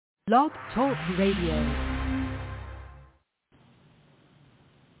Blog Talk Radio.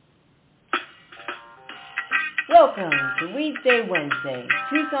 Welcome to Weedsday Wednesday,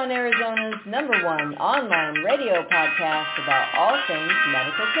 Tucson, Arizona's #1 online radio podcast about all things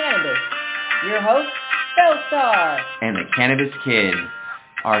medical cannabis. Your host, Bellstar, and the Cannabis Kid.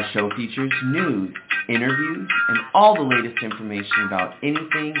 Our show features news, interviews, and all the latest information about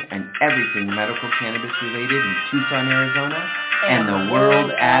anything and everything medical cannabis related in Tucson, Arizona, and the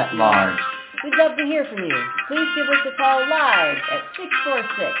world at large. We'd love to hear from you. Please give us a call live at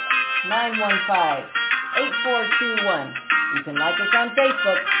 646-915-8421. You can like us on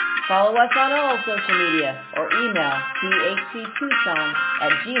Facebook, follow us on all social media, or email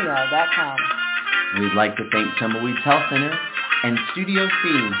thctucson@gmail.com. We'd like to thank Tumbleweeds Health Center and Studio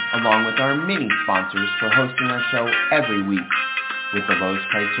C, along with our many sponsors, for hosting our show every week. With the lowest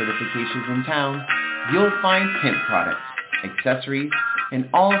price certifications in town, you'll find hemp products, accessories, and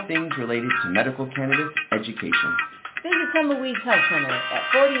all things related to medical cannabis education. Visit Tumbleweeds Health Center at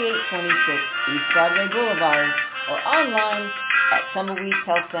 4826 East Broadway Boulevard or online at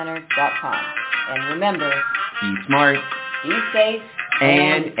tumbleweedshealthcenter.com. And remember, be smart, be safe,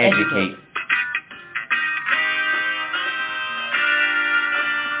 and educate.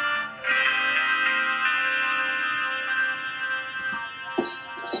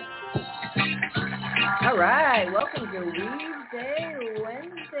 All right, welcome to Weedsday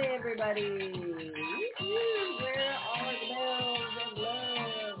Wednesday, everybody. Where are all the bells of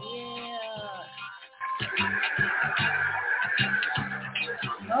love? Yeah.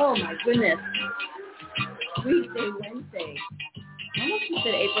 Oh my goodness. Weedsday Wednesday. I almost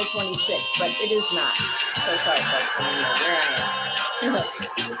said April 26th, but it is not. So sorry, folks. I don't know where I am.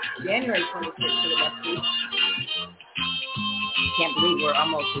 January 26th for the best week. Can't believe we're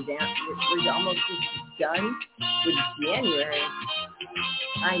almost done with January.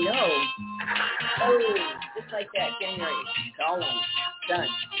 I know. Oh, just like that, January. Done.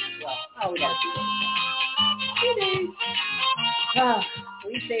 Well, we got a few days.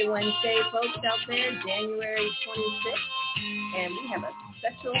 Weedsday Wednesday, folks out there, January 26th, and we have a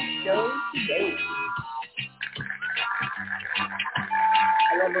special show today.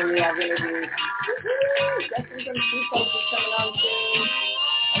 I love when we have interviews. Justin from Tucson is coming on soon.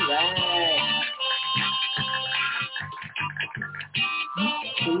 All right.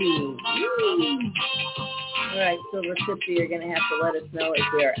 All right, Silver Tipsy, you're going to have to let us know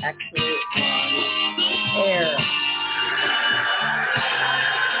if we are actually on air.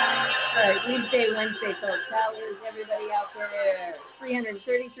 All right, Weedsday Wednesday, folks. How is everybody out there?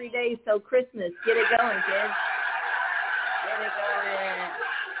 333 days till Christmas. Get it going, kids. Get it going.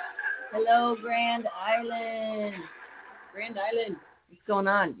 Hello, Grand Island. Grand Island. What's going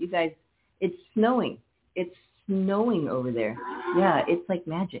on? You guys, it's snowing. It's snowing over there. Yeah, it's like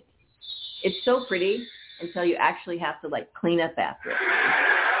magic. It's so pretty until you actually have to, like, clean up after it.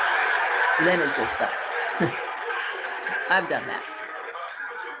 And then it just sucks. I've done that.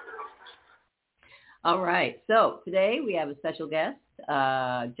 All right. So today we have a special guest.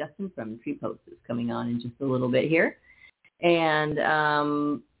 Justin from TREEPOST is coming on in just a little bit here. And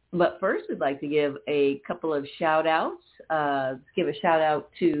but first, we'd like to give a couple of shout-outs. Give a shout-out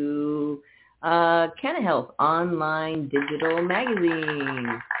to Canna Health Online Digital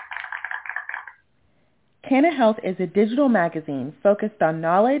Magazine. Canna Health is a digital magazine focused on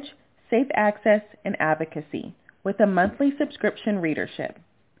knowledge, safe access, and advocacy with a monthly subscription readership.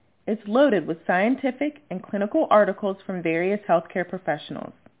 It's loaded with scientific and clinical articles from various healthcare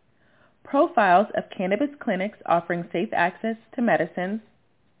professionals, profiles of cannabis clinics offering safe access to medicines,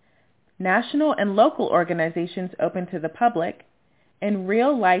 national and local organizations open to the public, and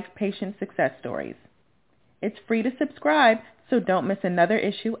real-life patient success stories. It's free to subscribe, so don't miss another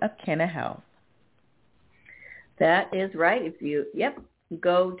issue of Canna Health. That is right. If you,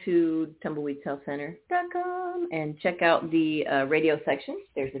 go to tumbleweedshealthcenter.com and check out the radio section.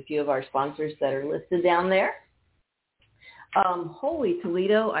 There's a few of our sponsors that are listed down there. Holy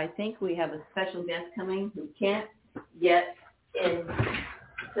Toledo, I think we have a special guest coming who can't get in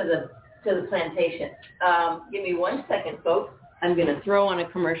to the plantation. Give me 1 second, folks. I'm going to throw on a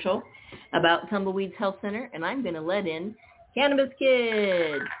commercial about Tumbleweeds Health Center, and I'm going to let in Cannabis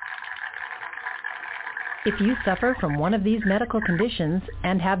Kid. If you suffer from one of these medical conditions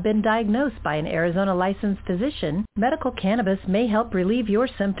and have been diagnosed by an Arizona licensed physician, medical cannabis may help relieve your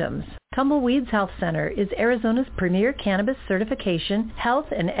symptoms. Tumbleweeds Health Center is Arizona's premier cannabis certification, health,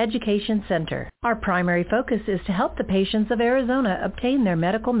 and education center. Our primary focus is to help the patients of Arizona obtain their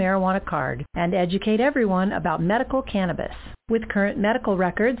medical marijuana card and educate everyone about medical cannabis. With current medical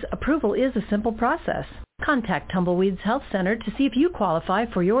records, approval is a simple process. Contact Tumbleweeds Health Center to see if you qualify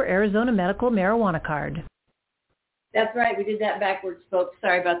for your Arizona medical marijuana card. That's right. We did that backwards, folks.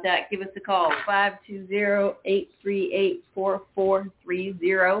 Sorry about that. Give us a call,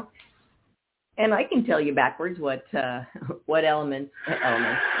 520-838-4430. And I can tell you backwards what conditions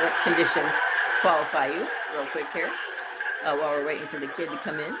qualify you real quick here while we're waiting for the kid to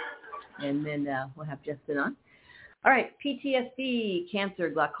come in. And then we'll have Justin on. All right, PTSD, cancer,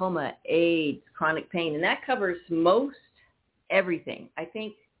 glaucoma, AIDS, chronic pain, and that covers most everything. I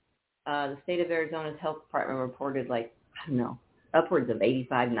think the state of Arizona's health department reported upwards of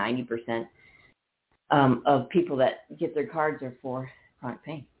 85-90% of people that get their cards are for chronic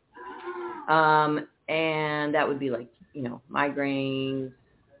pain. And that would be migraines,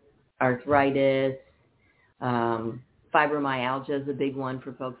 arthritis, fibromyalgia is a big one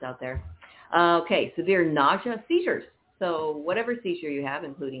for folks out there. Okay, severe nausea, seizures. So whatever seizure you have,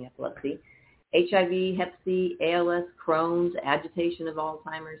 including epilepsy, HIV, Hep C, ALS, Crohn's, agitation of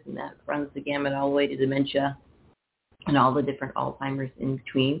Alzheimer's, and that runs the gamut all the way to dementia and all the different Alzheimer's in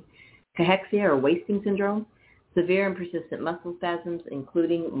between. Cachexia or wasting syndrome, severe and persistent muscle spasms,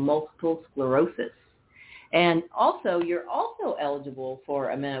 including multiple sclerosis. And also, you're also eligible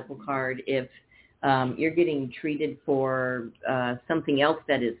for a medical card if you're getting treated for something else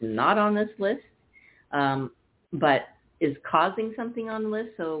that is not on this list, but is causing something on the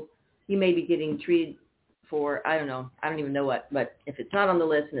list. So you may be getting treated for, I don't even know what, but if it's not on the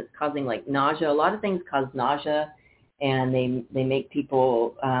list and it's causing nausea, a lot of things cause nausea, and they make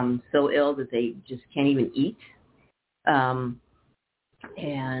people so ill that they just can't even eat.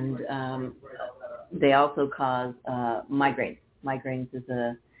 They also cause migraines. Migraines is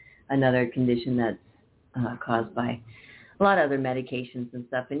another condition that's caused by a lot of other medications and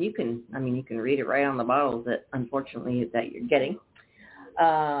stuff. And you can read it right on the bottles that unfortunately that you're getting.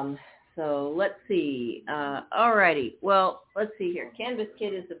 So let's see. All righty. Well, let's see here. Cannabis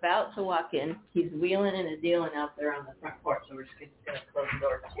Kid is about to walk in. He's wheeling and dealing out there on the front porch. So we're just going to close the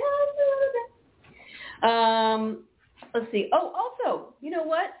door. Let's see. Oh, also, you know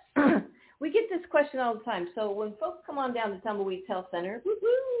what? We get this question all the time. So when folks come on down to Tumbleweeds Health Center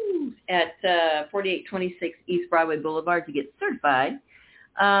at 4826 East Broadway Boulevard to get certified,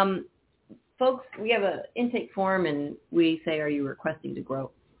 folks, we have an intake form, and we say, are you requesting to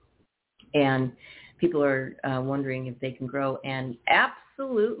grow? And people are wondering if they can grow. And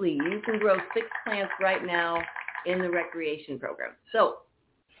absolutely, you can grow 6 plants right now in the recreation program. So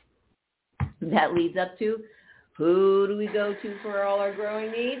that leads up to, who do we go to for all our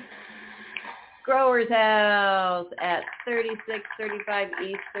growing needs? Growers House at 3635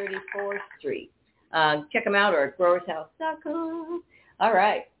 East 34th Street. Check them out or at growershouse.com. All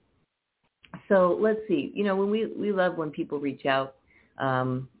right. So let's see. When we love when people reach out.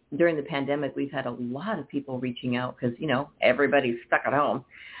 During the pandemic, we've had a lot of people reaching out because, everybody's stuck at home.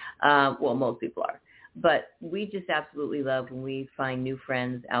 Well, most people are. But we just absolutely love when we find new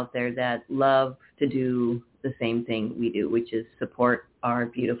friends out there that love to do the same thing we do, which is support our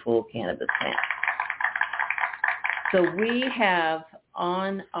beautiful cannabis plants. So we have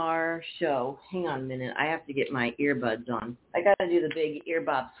on our show, hang on a minute, I have to get my earbuds on. I got to do the big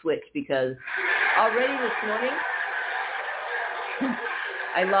earbop switch because already this morning,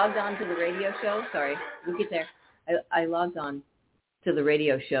 I logged on to the radio show. Sorry, we'll get there. I logged on to the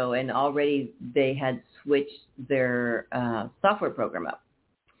radio show, and already they had switched their software program up.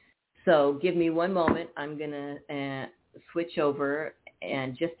 So give me one moment. I'm going to switch over,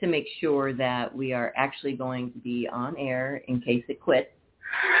 and just to make sure that we are actually going to be on air in case it quits.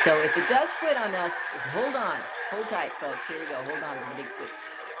 So if it does quit on us, hold on. Hold tight, folks. Here we go. Hold on to the big switch.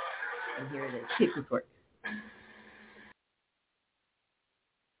 And here it is. See if this works.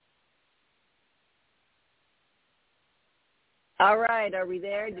 All right, are we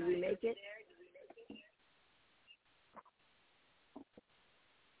there? Did we make it?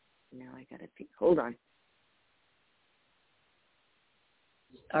 Now I got to hold on.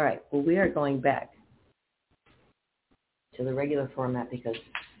 All right, well, we are going back to the regular format because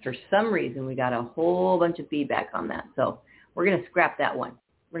for some reason we got a whole bunch of feedback on that. So we're going to scrap that one.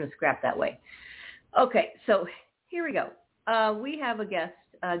 We're going to scrap that way. Okay, so here we go. We have a guest,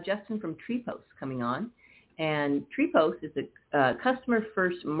 Justin from TREEPOST, coming on. And TREEPOST is a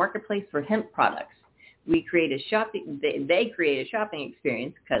customer-first marketplace for hemp products. We create a shopping. They create a shopping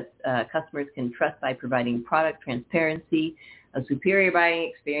experience because customers can trust by providing product transparency, a superior buying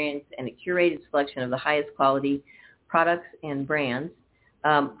experience, and a curated selection of the highest quality products and brands.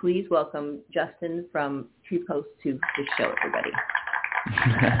 Please welcome Justin from TREEPOST to the show, everybody.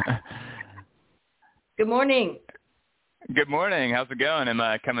 Good morning. Good morning. How's it going? Am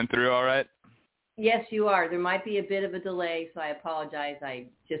I coming through all right? Yes, you are. There might be a bit of a delay, so I apologize. I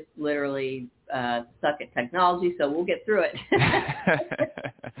just literally suck at technology, so we'll get through it.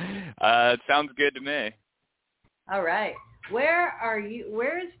 It sounds good to me. All right. Where are you?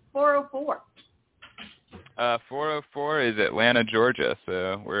 Where is 404? 404 is Atlanta, Georgia,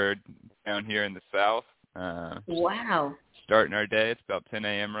 so we're down here in the south. Wow. Starting our day. It's about 10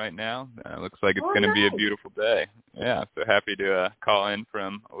 a.m. right now. Looks like it's going to be a beautiful day. Yeah, so happy to call in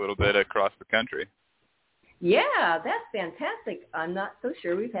from a little bit across the country. Yeah, that's fantastic. I'm not so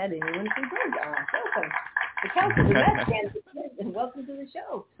sure we've had anyone from Georgia on. Welcome. The council, and welcome to the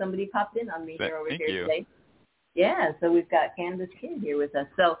show. Somebody popped in on me here over here today. Yeah, so we've got Cannabis Kid here with us.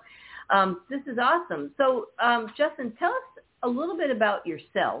 So this is awesome. So, Justin, tell us a little bit about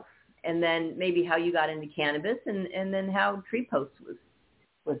yourself, and then maybe how you got into cannabis, and then how TREEPOST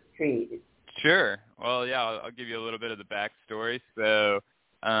was created. Sure. Well, yeah, I'll give you a little bit of the backstory. So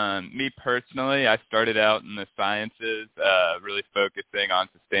me personally, I started out in the sciences, really focusing on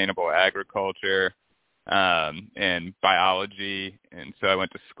sustainable agriculture and biology. And so I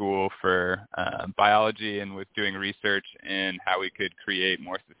went to school for biology and was doing research in how we could create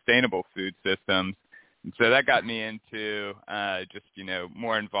more sustainable food systems. And so that got me into just,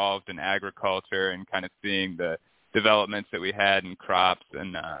 more involved in agriculture and kind of seeing the developments that we had in crops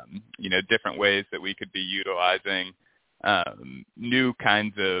and, different ways that we could be utilizing new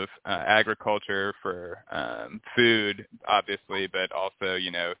kinds of agriculture for food, obviously, but also,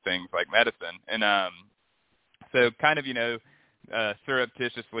 things like medicine. And so kind of,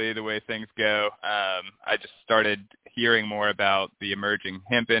 surreptitiously, the way things go, I just started hearing more about the emerging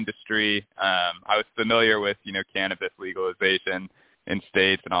hemp industry. I was familiar with, cannabis legalization in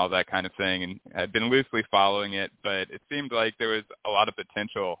states and all that kind of thing, and I'd been loosely following it, but it seemed like there was a lot of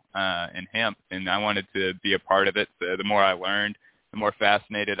potential in hemp, and I wanted to be a part of it. So the more I learned, the more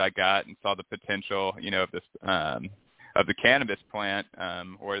fascinated I got and saw the potential, of this of the cannabis plant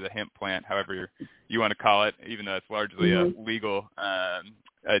or the hemp plant, however you want to call it, even though it's largely a legal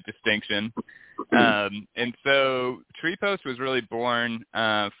distinction. And so TREEPOST was really born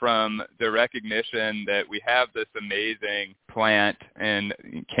from the recognition that we have this amazing plant and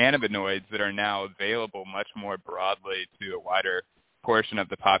cannabinoids that are now available much more broadly to a wider portion of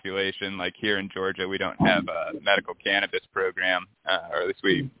the population. Like here in Georgia, we don't have a medical cannabis program, or at least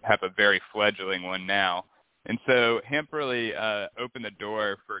we have a very fledgling one now. And so hemp really opened the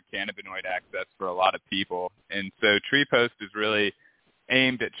door for cannabinoid access for a lot of people. And so TREEPOST is really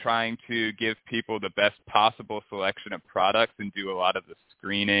aimed at trying to give people the best possible selection of products and do a lot of the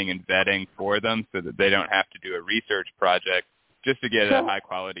screening and vetting for them so that they don't have to do a research project just to get a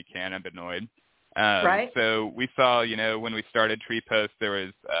high-quality cannabinoid. Right. So we saw, when we started TREEPOST, there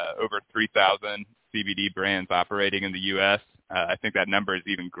was over 3,000 CBD brands operating in the U.S. I think that number has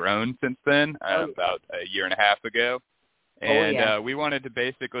even grown since then, about a year and a half ago. And we wanted to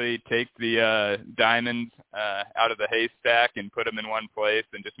basically take the diamonds out of the haystack and put them in one place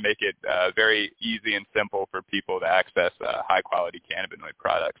and just make it very easy and simple for people to access high-quality cannabinoid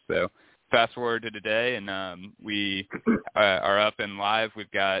products. So fast forward to today, and we are up and live.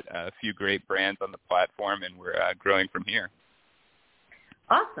 We've got a few great brands on the platform, and we're growing from here.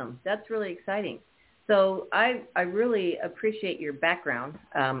 Awesome. That's really exciting. So I really appreciate your background.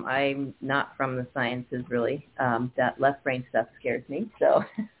 I'm not from the sciences, really. That left brain stuff scares me. So,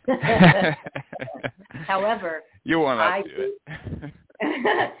 however, you want us to do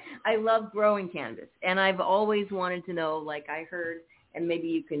it. I love growing cannabis, and I've always wanted to know. Like I heard, and maybe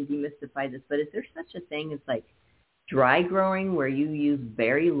you can demystify this, but is there such a thing as like dry growing where you use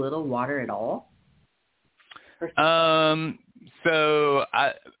very little water at all? So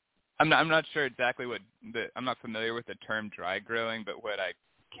I'm not sure exactly I'm not familiar with the term dry growing, but what I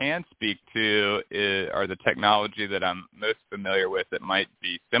can speak to are the technology that I'm most familiar with that might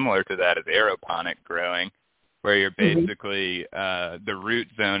be similar to that is aeroponic growing, where you're basically the root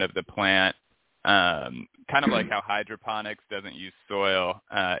zone of the plant, kind of like how hydroponics doesn't use soil.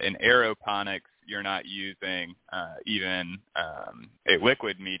 In aeroponics, you're not using even a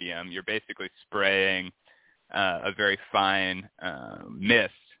liquid medium. You're basically spraying a very fine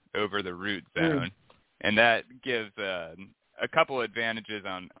mist over the root zone, and that gives a couple advantages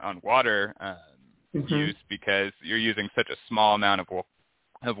on water use, because you're using such a small amount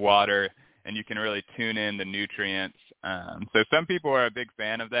of water, and you can really tune in the nutrients. So some people are a big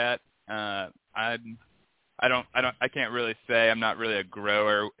fan of that. I I can't really say. I'm not really a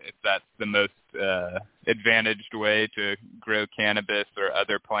grower if that's the most advantaged way to grow cannabis or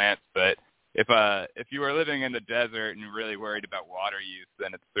other plants, but if you are living in the desert and really worried about water use,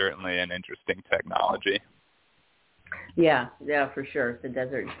 then it's certainly an interesting technology. Yeah, for sure. The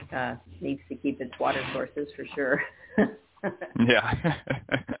desert needs to keep its water sources for sure. Yeah.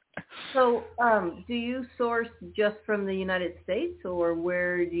 So, do you source just from the United States, or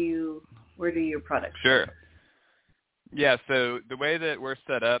where do your products? Sure. Yeah, so the way that we're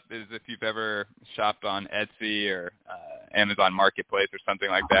set up is if you've ever shopped on Etsy or Amazon Marketplace or something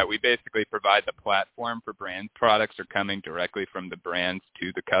like that, we basically provide the platform for brand products are coming directly from the brands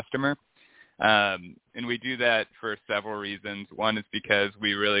to the customer. And we do that for several reasons. One is because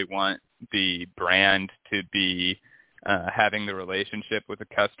we really want the brand to be having the relationship with the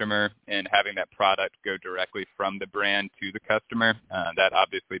customer and having that product go directly from the brand to the customer. That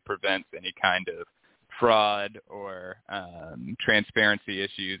obviously prevents any kind of fraud or transparency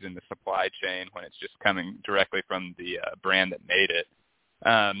issues in the supply chain when it's just coming directly from the brand that made it.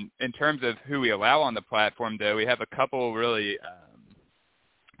 In terms of who we allow on the platform, though, we have a couple really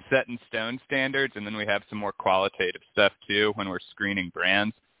set in stone standards, and then we have some more qualitative stuff too when we're screening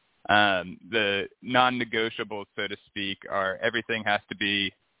brands. The non-negotiables, so to speak, are everything has to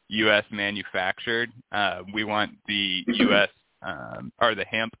be U.S. manufactured. We want the U.S. Or the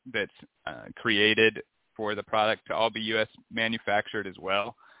hemp that's created for the product to all be U.S. manufactured as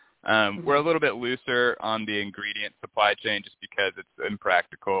well. We're a little bit looser on the ingredient supply chain just because it's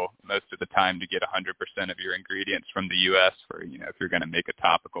impractical most of the time to get 100% of your ingredients from the U.S. for, if you're going to make a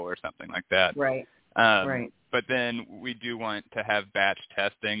topical or something like that. Right. Right. But then we do want to have batch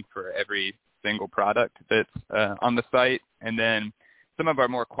testing for every single product that's on the site. And then some of our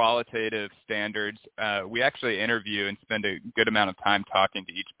more qualitative standards, we actually interview and spend a good amount of time talking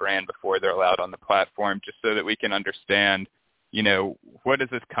to each brand before they're allowed on the platform just so that we can understand, what is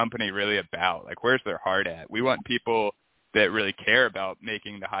this company really about? Like, where's their heart at? We want people that really care about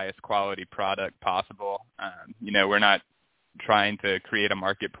making the highest quality product possible. We're not trying to create a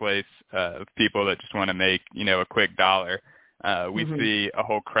marketplace of people that just want to make, a quick dollar. We see a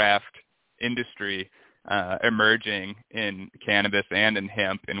whole craft industry emerging in cannabis and in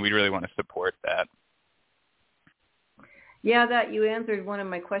hemp, and we really want to support that. Yeah, that you answered one of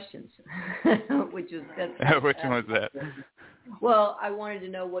my questions, which is which one was that? Well, I wanted to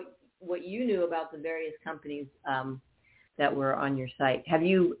know what you knew about the various companies that were on your site. Have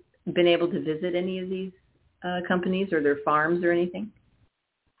you been able to visit any of these companies or their farms or anything?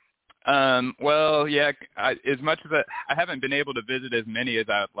 Well, yeah, as much as I haven't been able to visit as many as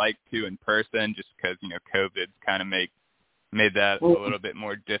I would like to in person just because, COVID's kind of made that a little bit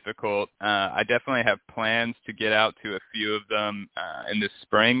more difficult. I definitely have plans to get out to a few of them in the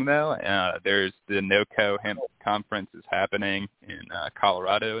spring, though. There's the NOCO Hemp Conference is happening in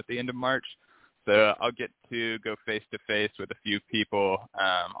Colorado at the end of March. So I'll get to go face-to-face with a few people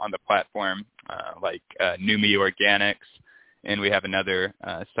on the platform, like Numi Organics, and we have another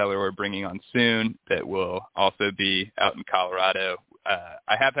seller we're bringing on soon that will also be out in Colorado.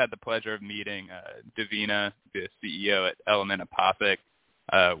 I have had the pleasure of meeting Davina, the CEO at Element Apothic,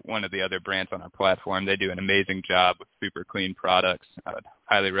 one of the other brands on our platform. They do an amazing job with super clean products. I would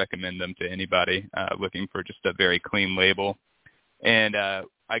highly recommend them to anybody looking for just a very clean label. And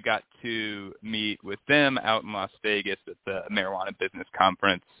I got to meet with them out in Las Vegas at the Marijuana Business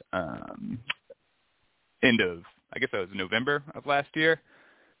Conference end of, I guess that was November of last year.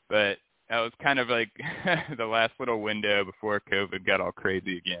 But that was kind of like the last little window before COVID got all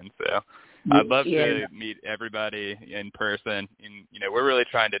crazy again. So I'd love to meet everybody in person. And, we're really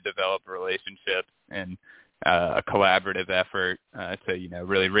trying to develop relationships and a collaborative effort to,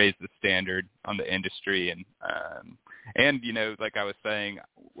 really raise the standard on the industry. And like I was saying,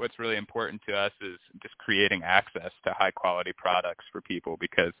 what's really important to us is just creating access to high quality products for people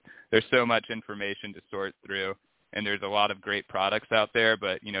because there's so much information to sort through. And there's a lot of great products out there,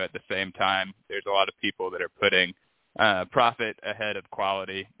 but, at the same time, there's a lot of people that are putting profit ahead of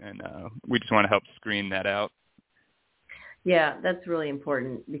quality, and we just want to help screen that out. Yeah, that's really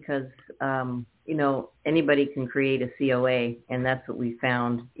important because, anybody can create a COA, and that's what we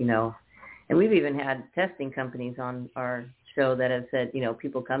found, And we've even had testing companies on our show that have said,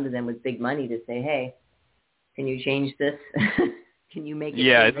 people come to them with big money to say, hey, can you change this? Can you make it?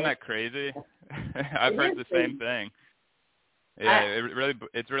 Yeah, isn't that crazy? I've heard the same thing. Yeah,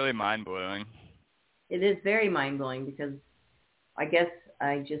 it's really mind-blowing. It is very mind-blowing because I guess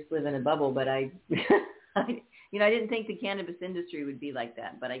I just live in a bubble, but I didn't think the cannabis industry would be like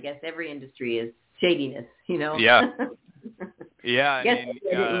that, but I guess every industry is shadiness, Yeah. Yeah, I mean,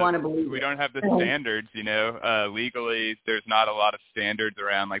 I didn't want to believe we don't have the standards, legally there's not a lot of standards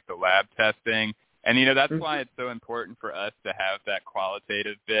around like the lab testing. And, that's why it's so important for us to have that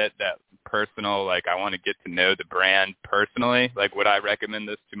qualitative bit, that personal, like I want to get to know the brand personally. Like, would I recommend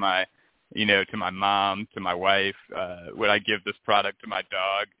this to my, to my mom, to my wife? Would I give this product to my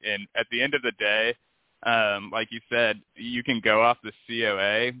dog? And at the end of the day, like you said, you can go off the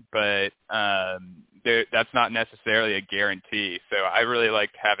COA, but that's not necessarily a guarantee. So I really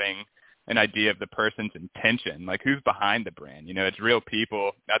liked having an idea of the person's intention, like who's behind the brand. It's real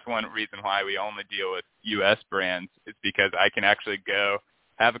people. That's one reason why we only deal with U.S. brands, is because I can actually go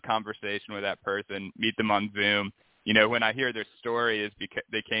have a conversation with that person, meet them on Zoom. When I hear their story is because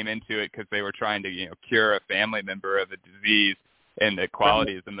they came into it because they were trying to, cure a family member of a disease, and the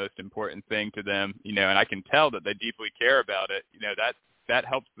quality is the most important thing to them, and I can tell that they deeply care about it. That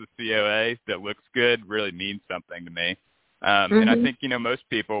helps the COA that looks good really means something to me. And I think, most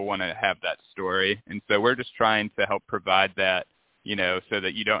people want to have that story. And so we're just trying to help provide that, so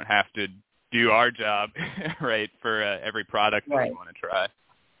that you don't have to do our job, right, for every product that you want to try.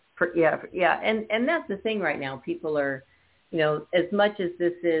 Yeah. And that's the thing right now. People are, as much as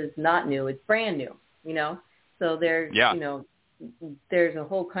this is not new, it's brand new, So there's, there's a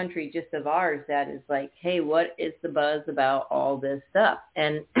whole country just of ours that is like, hey, what is the buzz about all this stuff?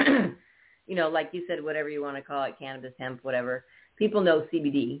 And like you said, whatever you want to call it, cannabis, hemp, whatever. People know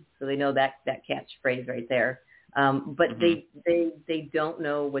CBD, so they know that catchphrase right there. But they don't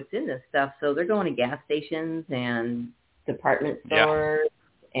know what's in this stuff, so they're going to gas stations and department stores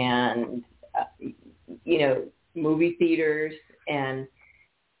and movie theaters, and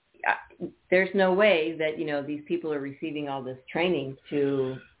there's no way that these people are receiving all this training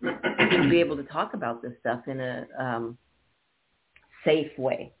to be able to talk about this stuff in a safe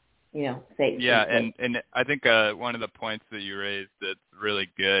way. Safe. Yeah, and I think one of the points that you raised that's really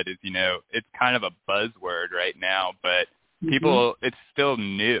good is, it's kind of a buzzword right now, but people, it's still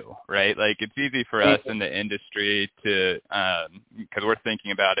new, right? Like, it's easy for us in the industry to, because we're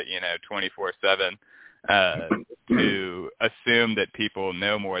thinking about it, 24/7, to assume that people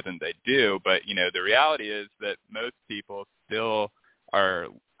know more than they do. But, the reality is that most people still are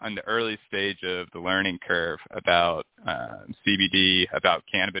on the early stage of the learning curve about CBD, about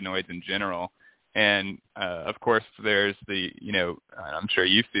cannabinoids in general. And, of course, there's the, I'm sure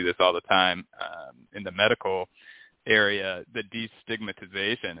you see this all the time in the medical area, the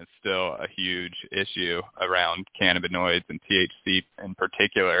destigmatization is still a huge issue around cannabinoids and THC in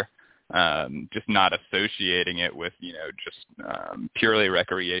particular, just not associating it with, just purely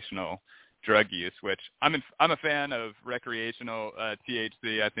recreational drug use, which I'm a fan of recreational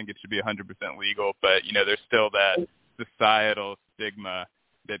THC. I think it should be 100% legal, but there's still that societal stigma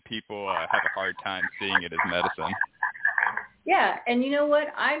that people have a hard time seeing it as medicine. Yeah, and you know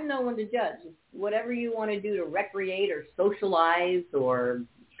what? I'm no one to judge. Whatever you want to do to recreate or socialize or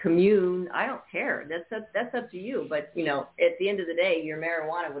commune, I don't care. That's up to you. But at the end of the day, your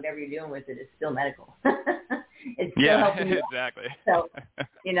marijuana, whatever you're doing with it, is still medical. It's still helping you. Exactly. So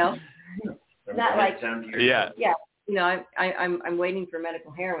not like I'm waiting for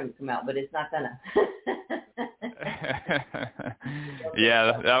medical heroin to come out, but it's not gonna.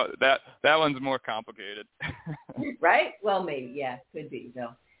 Yeah, that one's more complicated. Right? Well, maybe, could be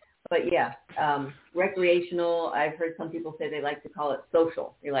though. But recreational. I've heard some people say they like to call it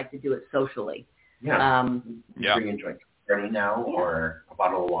social. They like to do it socially. Yeah. Bring in joint party now or a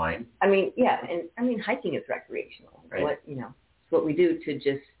bottle of wine. I mean, hiking is recreational. Right. It's what we do to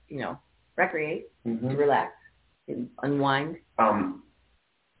just recreate, to relax, to unwind.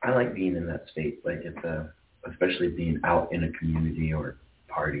 I like being in that state, like especially being out in a community or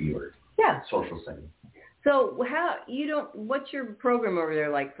party or social setting. So what's your program over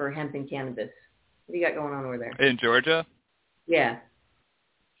there like for hemp and cannabis? What do you got going on over there? In Georgia? Yeah.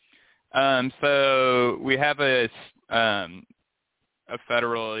 So we have a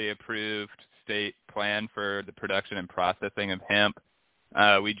federally approved state plan for the production and processing of hemp.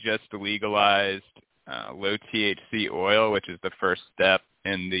 We just legalized low THC oil, which is the first step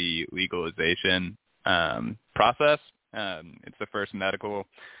in the legalization process. It's the first medical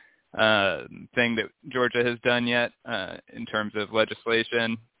thing that Georgia has done yet in terms of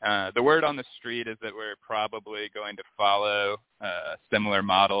legislation. The word on the street is that we're probably going to follow a similar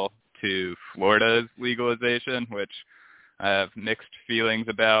model to Florida's legalization, which I have mixed feelings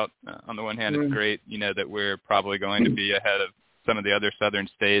about. On the one hand, it's great, that we're probably going to be ahead of some of the other southern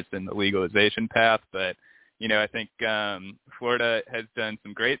states in the legalization path, but I think Florida has done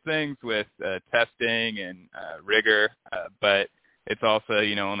some great things with testing and rigor, but it's also,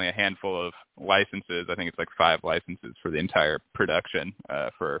 only a handful of licenses. I think it's like 5 licenses for the entire production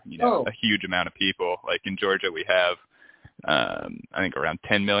for, a huge amount of people. Like in Georgia, we have, I think around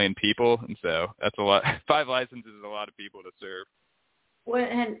 10 million people. And so that's a lot. 5 licenses is a lot of people to serve. Well,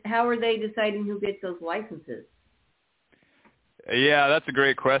 and how are they deciding who gets those licenses? Yeah, that's a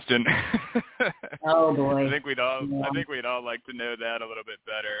great question. Oh boy! I think we'd all like to know that a little bit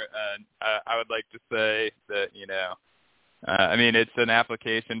better. I would like to say that it's an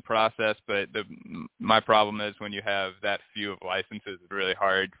application process, but my problem is when you have that few of licenses, it's really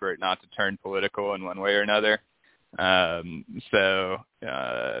hard for it not to turn political in one way or another. So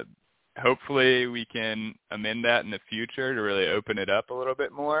hopefully we can amend that in the future to really open it up a little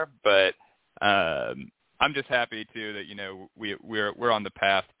bit more. But I'm just happy too that we're on the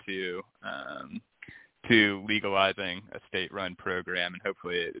path to legalizing a state-run program, and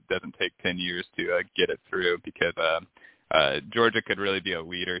hopefully it doesn't take 10 years to get it through, because Georgia could really be a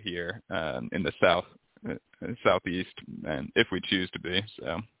leader here in the southeast, and if we choose to be.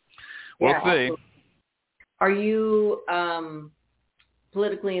 So we'll see. Are you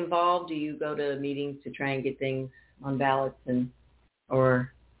politically involved? Do you go to meetings to try and get things on ballots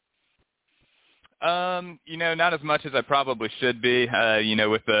or? Not as much as I probably should be.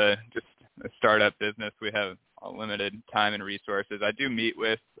 With just a startup business, we have a limited time and resources. I do meet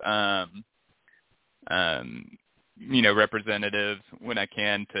with, representatives when I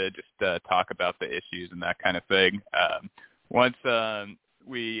can to just talk about the issues and that kind of thing. Once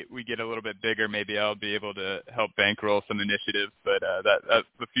we get a little bit bigger, maybe I'll be able to help bankroll some initiatives, but that's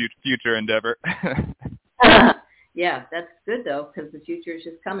the future endeavor. Yeah, that's good, though, because the future is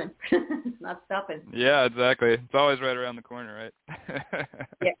just coming. It's not stopping. Yeah, exactly. It's always right around the corner, right?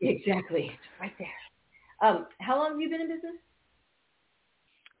 Yeah, exactly. It's right there. How long have you been in business?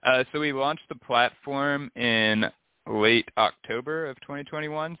 So we launched the platform in late October of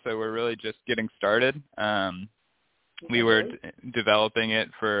 2021, so we're really just getting started. We were developing it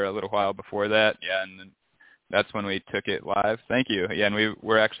for a little while before that, yeah, and then that's when we took it live. Thank you. Yeah, and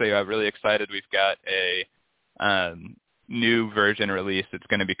we're actually really excited. We've got a new version release that's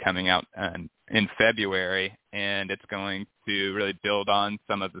going to be coming out in February, and it's going to really build on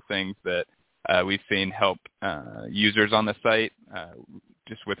some of the things that we've seen help users on the site,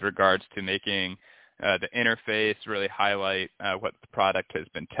 just with regards to making the interface really highlight what the product has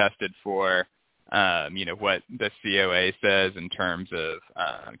been tested for, what the COA says in terms of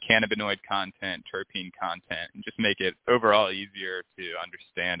cannabinoid content, terpene content, and just make it overall easier to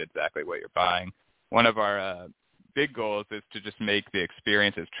understand exactly what you're buying. One of our big goals is to just make the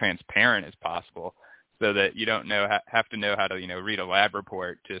experience as transparent as possible, so that you don't have to know how to read a lab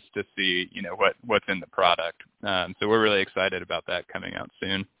report just to see what's in the product. So we're really excited about that coming out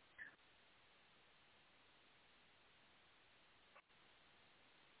soon.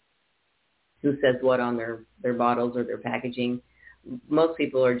 Who says what on their bottles or their packaging? Most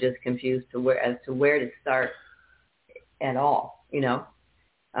people are just confused as to where to start at all.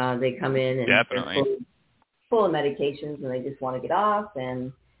 They come in and they're full of medications, and they just want to get off,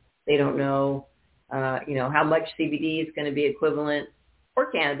 and they don't know, how much CBD is going to be equivalent,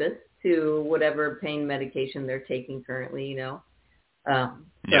 or cannabis, to whatever pain medication they're taking currently.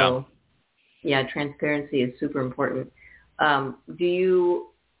 So transparency is super important. Do you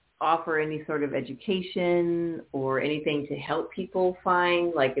offer any sort of education or anything to help people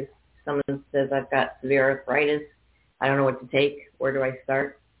find, like if someone says, I've got severe arthritis, I don't know what to take, where do I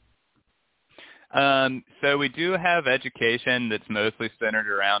start? So we do have education that's mostly centered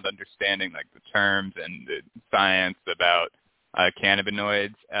around understanding like the terms and the science about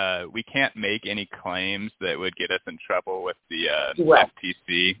cannabinoids. We can't make any claims that would get us in trouble with the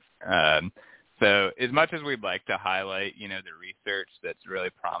FTC. So as much as we'd like to highlight, the research that's really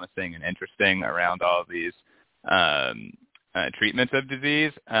promising and interesting around all of these treatments of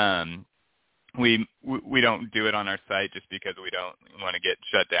disease, we don't do it on our site just because we don't want to get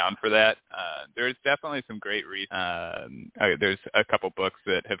shut down for that. There's definitely some great there's a couple books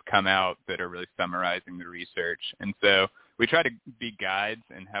that have come out that are really summarizing the research, and so we try to be guides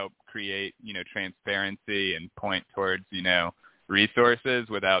and help create transparency and point towards resources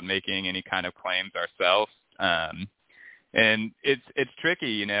without making any kind of claims ourselves. And it's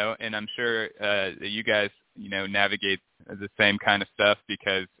tricky, and I'm sure that you guys navigate the same kind of stuff,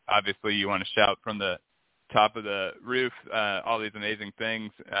 because obviously you want to shout from the top of the roof all these amazing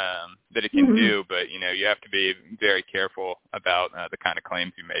things that it can do, but you have to be very careful about the kind of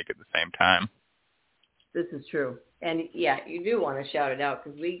claims you make at the same time. This is true, and you do want to shout it out,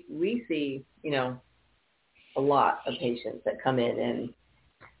 because we see a lot of patients that come in, and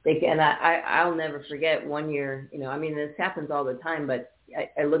I'll never forget one year, I mean, this happens all the time, but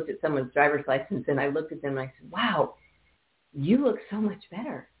I looked at someone's driver's license and I looked at them and I said, wow, you look so much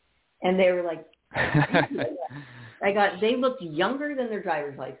better. And they were like, they looked younger than their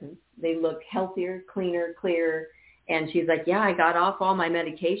driver's license. They looked healthier, cleaner, clearer. And she's like, yeah, I got off all my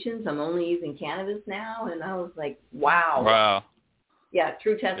medications. I'm only using cannabis now. And I was like, wow. Wow. Yeah,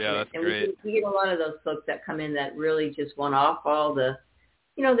 true testament. Yeah, that's and great. We get a lot of those folks that come in that really just want off all the,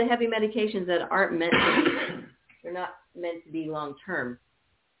 the heavy medications that aren't meant to be, they're not meant to be long-term.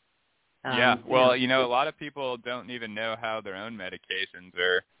 Yeah, well, a lot of people don't even know how their own medications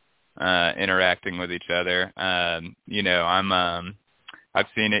are interacting with each other. I've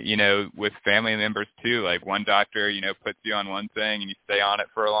seen it, with family members too. Like one doctor, puts you on one thing and you stay on it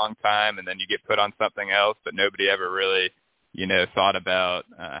for a long time, and then you get put on something else, but nobody ever really, thought about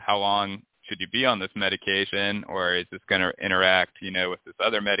how long should you be on this medication, or is this going to interact, with this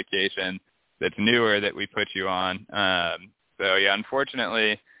other medication that's newer that we put you on. So yeah,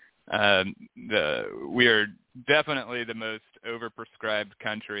 unfortunately, we are definitely the most overprescribed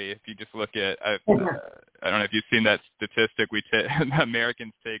country. If you just look at, I don't know if you've seen that statistic.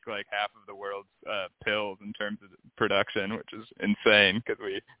 Americans take like half of the world's pills in terms of production, which is insane because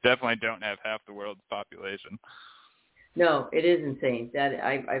we definitely don't have half the world's population. No, it is insane. That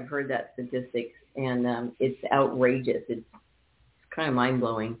I've heard that statistic, and it's outrageous. It's kind of mind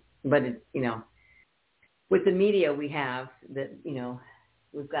blowing. But it's with the media we have that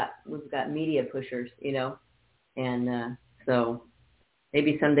we've got media pushers, and so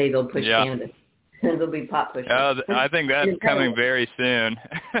maybe someday they'll push cannabis. There'll be pot pushers. I think that's coming very soon.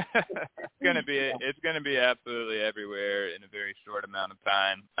 It's going to be absolutely everywhere in a very short amount of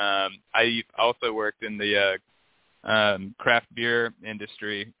time. I also worked in the craft beer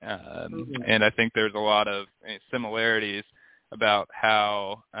industry, and I think there's a lot of similarities about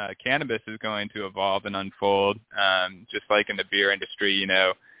how cannabis is going to evolve and unfold, just like in the beer industry.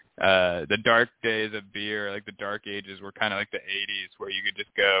 The dark days of beer, like the dark ages, were kind of like the 80s, where you could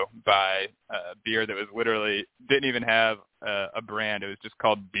just go buy beer that was literally didn't even have a brand. It was just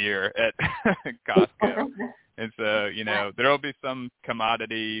called beer at Costco. And so, there will be some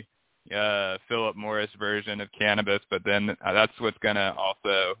commodity Philip Morris version of cannabis, but then that's what's going to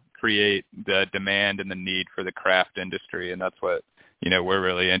also create the demand and the need for the craft industry, and that's what we're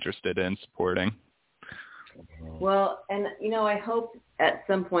really interested in supporting. Well, and I hope at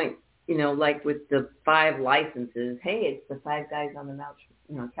some point, like with the 5 licenses, hey, it's the 5 guys on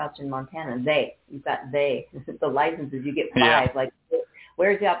the couch in Montana. You've got the licenses, you get 5. Yeah. Like,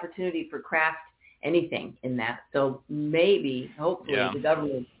 where's the opportunity for craft anything in that? So maybe, hopefully, the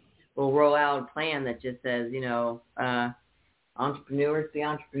government will roll out a plan that just says, entrepreneurs be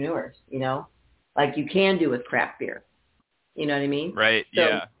entrepreneurs, like you can do with craft beer. You know what I mean? Right. So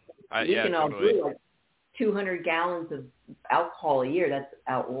yeah. we can all totally. do like 200 gallons of alcohol a year. That's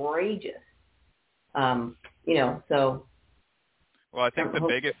outrageous. So. Well, I think the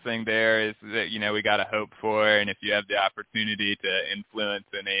biggest thing there is that, we got to hope for, and if you have the opportunity to influence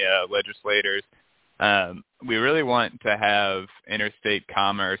any legislators, we really want to have interstate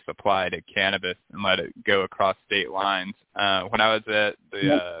commerce apply to cannabis and let it go across state lines. When I was at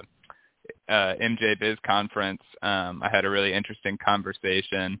the MJ Biz conference, I had a really interesting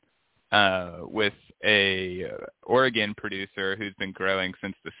conversation with a Oregon producer who's been growing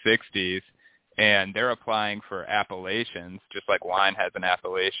since the 60s, and they're applying for appellations, just like wine has an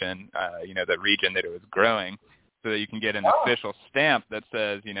appellation, the region that it was growing, so that you can get an official stamp that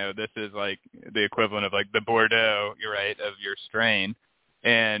says, this is like the equivalent of like the Bordeaux, of your strain.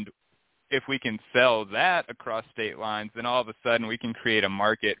 And if we can sell that across state lines, then all of a sudden we can create a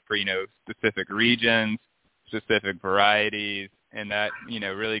market for, specific regions, specific varieties, and that,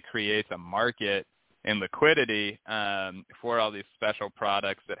 really creates a market and liquidity for all these special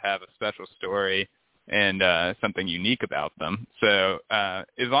products that have a special story and something unique about them. So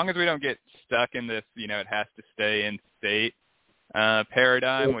as long as we don't get stuck in this, it has to stay in state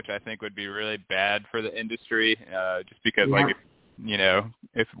paradigm, which I think would be really bad for the industry, just because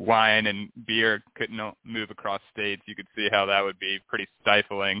if wine and beer couldn't move across states, you could see how that would be pretty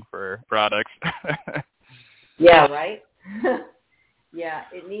stifling for products. Yeah, right? Yeah,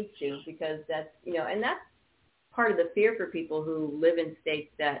 it needs to, because that's, and that's part of the fear for people who live in states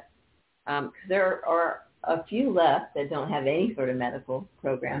that, because there are a few left that don't have any sort of medical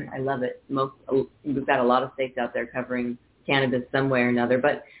program. I love it. We've got a lot of states out there covering cannabis some way or another,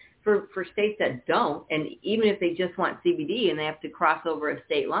 but for states that don't, and even if they just want CBD and they have to cross over a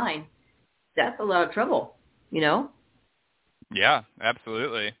state line, that's a lot of trouble, Yeah,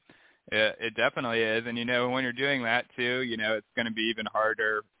 absolutely. It definitely is. And, when you're doing that too, it's going to be even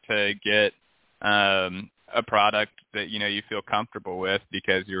harder to get a product that, you feel comfortable with,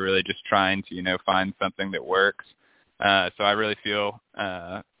 because you're really just trying to, find something that works. So I really feel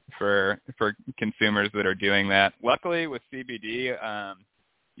for consumers that are doing that. Luckily with CBD,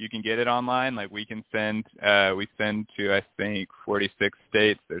 you can get it online. Like we send to, I think, 46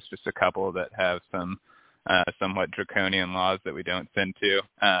 states. There's just a couple that have some somewhat draconian laws that we don't send to.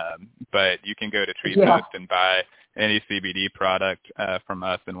 But you can go to TREEPOST and buy any CBD product from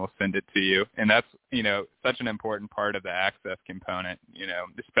us, and we'll send it to you. And that's, such an important part of the access component,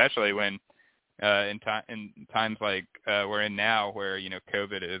 especially when in times like we're in now, where,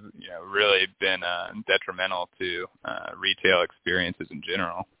 COVID has, really been detrimental to retail experiences in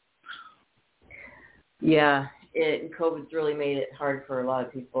general. Yeah, COVID's really made it hard for a lot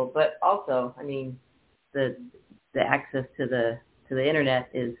of people. But also, I mean, the access to the internet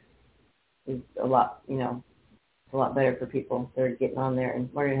is a lot, a lot better for people. They're getting on there and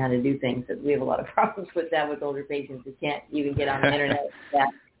learning how to do things. We have a lot of problems with that with older patients who can't even get on the internet.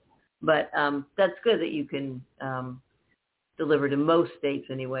 But that's good that you can deliver to most states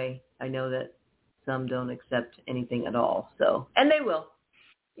anyway. I know that some don't accept anything at all. So, and they will.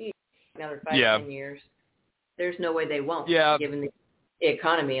 Another 5-10 years. There's no way they won't, given the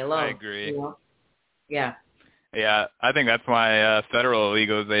economy alone. I agree. Yeah. Yeah, I think that's why federal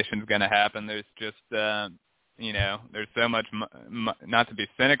legalization is going to happen. There's just, there's so much, not to be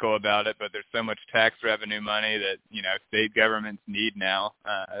cynical about it, but there's so much tax revenue money that, state governments need now,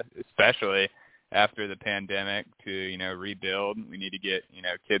 especially after the pandemic, to, rebuild. We need to get,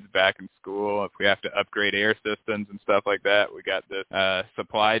 kids back in school. If we have to upgrade air systems and stuff like that, we got this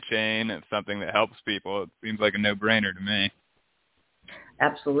supply chain of something that helps people. It seems like a no-brainer to me.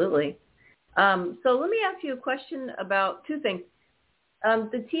 Absolutely. So let me ask you a question about two things.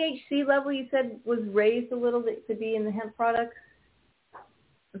 The THC level you said was raised a little bit to be in the hemp products.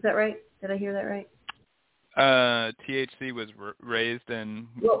 Is that right? Did I hear that right? THC was raised in.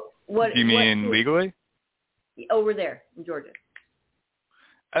 Well, what? You mean legally? Over there in Georgia.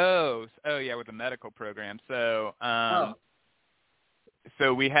 Oh yeah, with the medical program. So,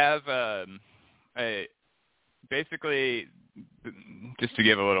 so we have basically, just to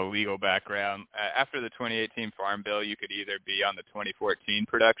give a little legal background, after the 2018 Farm Bill, you could either be on the 2014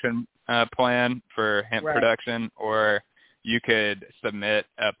 production plan for hemp production, or you could submit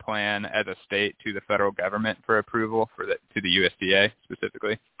a plan as a state to the federal government for approval to the USDA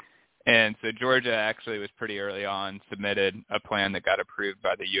specifically. And so Georgia actually was pretty early on, submitted a plan that got approved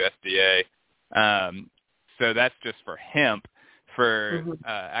by the USDA. So that's just for hemp. For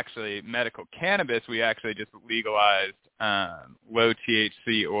actually medical cannabis, we actually just legalized low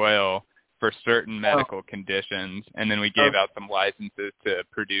THC oil for certain medical conditions, and then we gave out some licenses to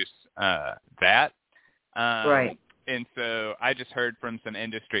produce that. And so I just heard from some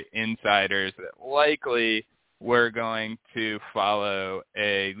industry insiders that likely we're going to follow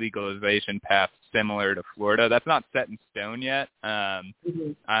a legalization path similar to Florida. That's not set in stone yet.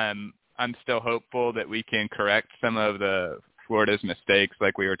 I'm still hopeful that we can correct some of the Florida's mistakes,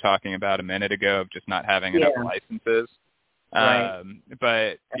 like we were talking about a minute ago, of just not having enough licenses.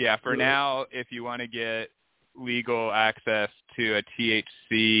 But yeah, for now, if you want to get legal access to a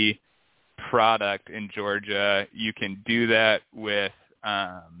THC product in Georgia, you can do that with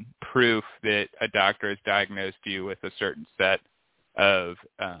proof that a doctor has diagnosed you with a certain set of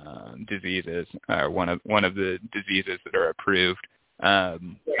diseases, or one of the diseases that are approved. I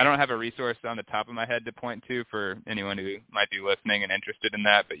don't have a resource on the top of my head to point to for anyone who might be listening and interested in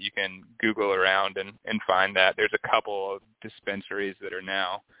that, but you can Google around and find that. There's a couple of dispensaries that are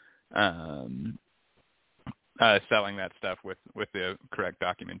now selling that stuff with the correct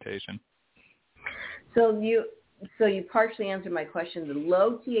documentation. So you partially answered my question. The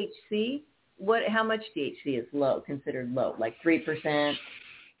low THC, how much THC is considered low? Like 3%,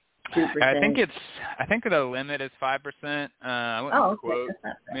 2%? I think the limit is 5%. I wouldn't quote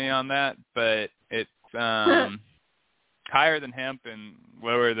me on that, but it's higher than hemp and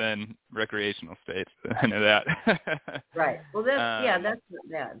lower than recreational states. I know that. Right. Well, that's not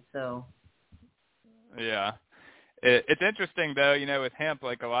bad. So. Yeah. It's interesting though, with hemp,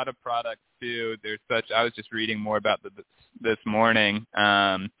 like a lot of products too, I was just reading more about this morning.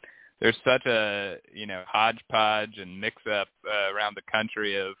 There's such a, hodgepodge and mix up around the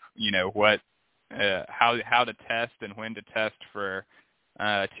country of, how to test and when to test for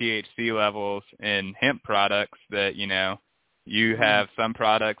THC levels in hemp products that, you have some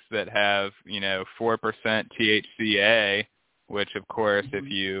products that have, 4% THCA, which of course, if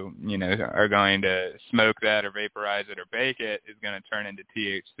you are going to smoke that or vaporize it or bake it, is going to turn into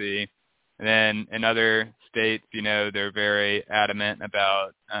THC. And then in other states, they're very adamant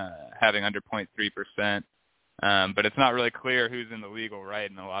about having under 0.3%. But it's not really clear who's in the legal right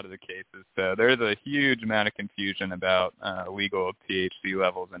in a lot of the cases. So there's a huge amount of confusion about legal THC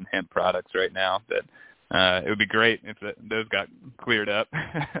levels in hemp products right now that it would be great if those got cleared up.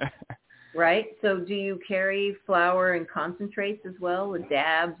 Right. So do you carry flower and concentrates as well with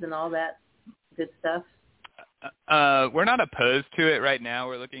dabs and all that good stuff? We're not opposed to it right now.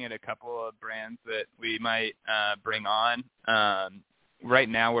 We're looking at a couple of brands that we might bring on. Right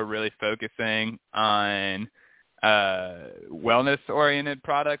now we're really focusing on wellness-oriented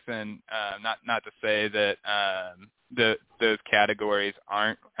products, and not to say that those categories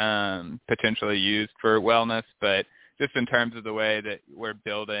aren't potentially used for wellness, but just in terms of the way that we're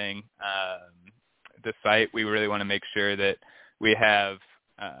building the site, we really want to make sure that we have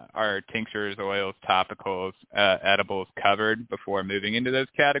our tinctures, oils, topicals, edibles covered before moving into those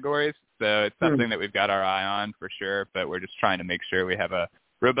categories. So it's something that we've got our eye on for sure, but we're just trying to make sure we have a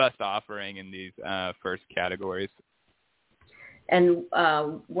robust offering in these first categories. And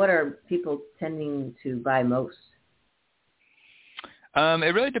what are people tending to buy most?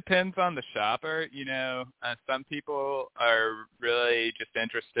 It really depends on the shopper. Some people are really just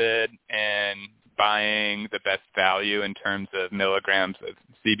interested in buying the best value in terms of milligrams of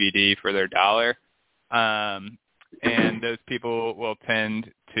CBD for their dollar. And those people will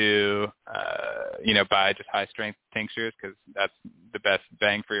tend to, buy just high-strength tinctures because that's the best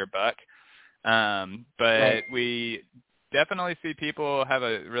bang for your buck. But we definitely see people have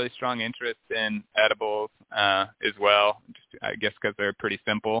a really strong interest in edibles as well, just, I guess because they're pretty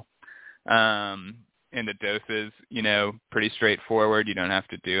simple. And the doses, pretty straightforward. You don't have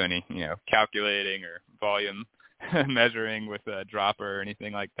to do any, calculating or volume measuring with a dropper or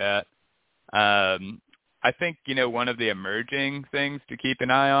anything like that. I think, one of the emerging things to keep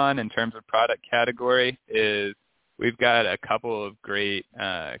an eye on in terms of product category is we've got a couple of great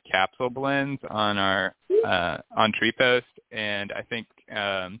capsule blends on our on TREEPOST, and I think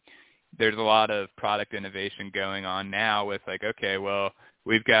there's a lot of product innovation going on now with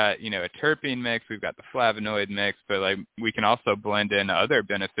we've got, a terpene mix, we've got the flavonoid mix, but we can also blend in other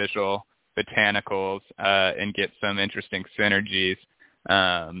beneficial botanicals and get some interesting synergies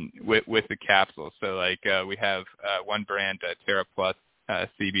with the capsules. So we have one brand, Terra Plus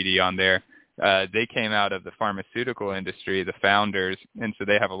CBD on there. They came out of the pharmaceutical industry, the founders, and so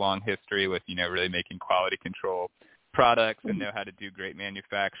they have a long history with, really making quality control products and know how to do great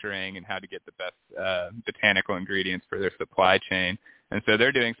manufacturing and how to get the best botanical ingredients for their supply chain. And so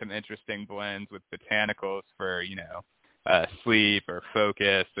they're doing some interesting blends with botanicals for, sleep or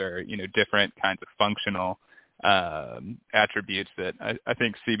focus or, different kinds of functional attributes that I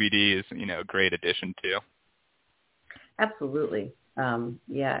think CBD is, a great addition to. Absolutely. And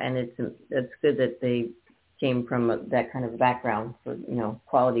it's good that they came from that kind of background for,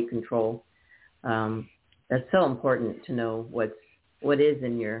 quality control. That's so important to know what is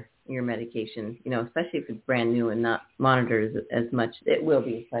in your medication, especially if it's brand new and not monitored as much. It will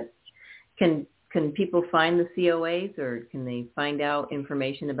be, but can people find the COAs, or can they find out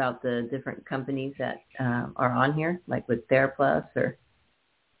information about the different companies that are on here, like with TheraPlus or?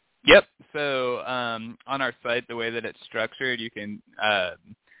 Yep. So on our site, the way that it's structured, you can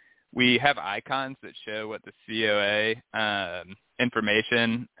we have icons that show what the COA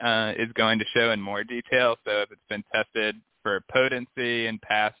information is going to show in more detail. So if it's been tested for potency and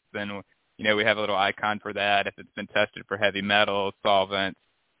passed, then we have a little icon for that. If it's been tested for heavy metals, solvents,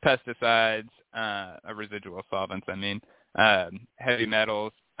 pesticides, residual solvents, heavy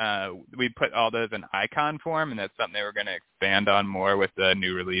metals, we put all those in icon form, and that's something we're going to expand on more with the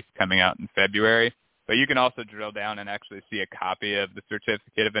new release coming out in February. But you can also drill down and actually see a copy of the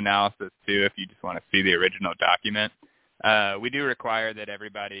certificate of analysis, too, if you just want to see the original document. We do require that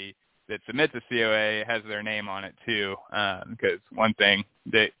everybody that submits a COA has their name on it, too, because one thing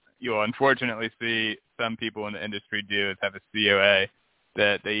that you'll unfortunately see some people in the industry do is have a COA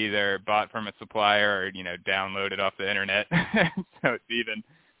that they either bought from a supplier or, downloaded off the internet. So it's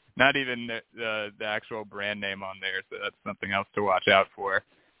not even the actual brand name on there, so that's something else to watch out for.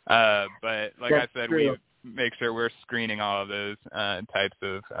 But like I said, we make sure we're screening all of those types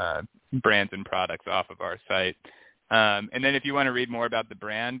of brands and products off of our site. And then if you want to read more about the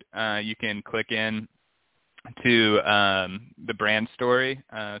brand, you can click in to the brand story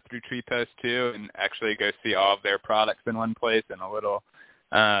through TREEPOST too, and actually go see all of their products in one place and a little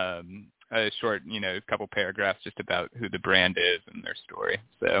a short, couple paragraphs just about who the brand is and their story.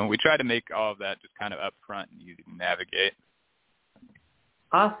 So we try to make all of that just kind of up front and easy to navigate.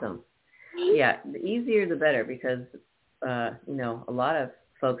 Awesome. Yeah, the easier the better because, a lot of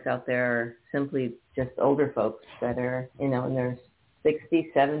folks out there are simply just older folks that are, in their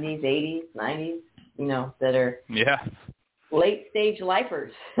 60s, 70s, 80s, 90s, that are late-stage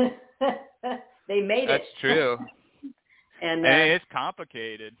lifers. They made it. That's true. And it's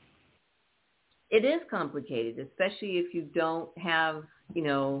complicated. It is complicated, especially if you don't have,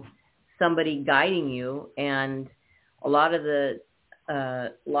 somebody guiding you. And a lot of the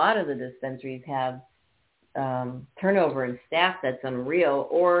dispensaries have turnover in staff that's unreal,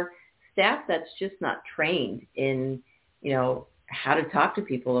 or staff that's just not trained in, how to talk to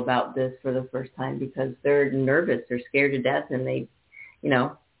people about this for the first time because they're nervous, they're scared to death, and they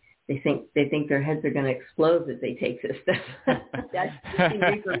think their heads are going to explode if they take this stuff. That's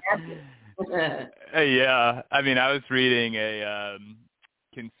reefer madness. Yeah, I mean, I was reading a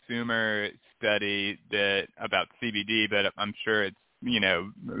consumer study about CBD, but I'm sure it's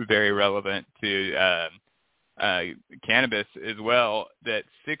very relevant to cannabis as well. That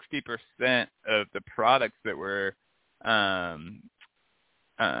 60% of the products that were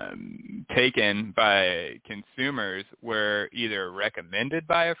taken by consumers were either recommended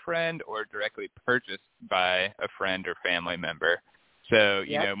by a friend or directly purchased by a friend or family member. So,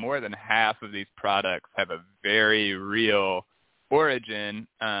 more than half of these products have a very real origin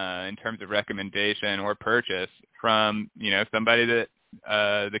in terms of recommendation or purchase from, somebody that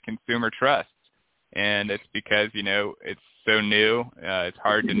the consumer trusts. And it's because, it's so new, it's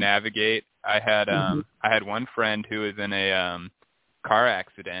hard to navigate. I had one friend who was in a car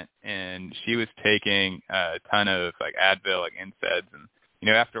accident, and she was taking a ton of like Advil, like NSAIDs, and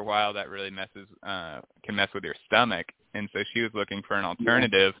after a while that really can mess with your stomach. And so she was looking for an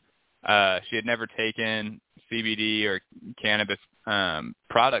alternative. She had never taken CBD or cannabis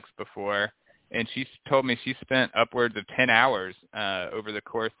products before, and she told me she spent upwards of 10 hours over the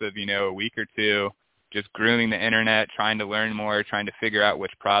course of a week or two just grooming the internet, trying to learn more, trying to figure out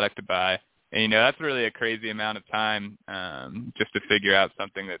which product to buy. And that's really a crazy amount of time just to figure out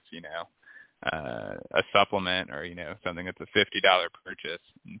something that's a supplement or something that's a $50 purchase.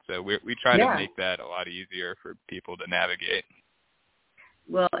 And so we try to make that a lot easier for people to navigate.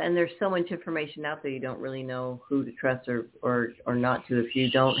 Well, and there's so much information out there, you don't really know who to trust or not to if you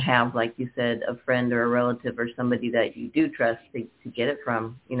don't have, like you said, a friend or a relative or somebody that you do trust to get it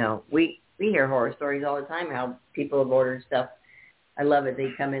from. We hear horror stories all the time how people have ordered stuff. I love it.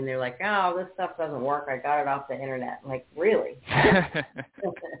 They come in, they're like, oh, this stuff doesn't work. I got it off the internet. I'm like, really?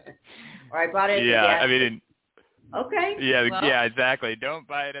 Or I bought it at the gas station. Okay. Yeah, well, yeah, exactly. Don't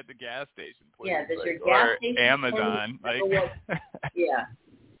buy it at the gas station, please. Yeah, does your gas station Amazon?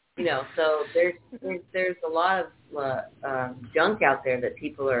 Yeah. So there's a lot of junk out there that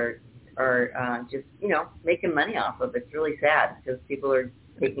people are just making money off of. It's really sad because people are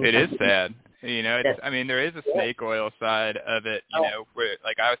taking. It is sad. There is a snake oil side of it. Where,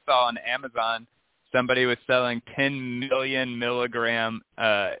 like I saw on Amazon, somebody was selling 10 million milligram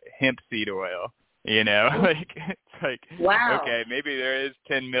hemp seed oil. It's like, wow. Okay, maybe there is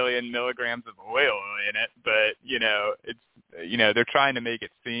 10 million milligrams of oil in it, but it's they're trying to make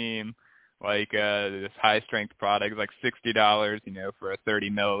it seem like this high strength product is like $60, for a 30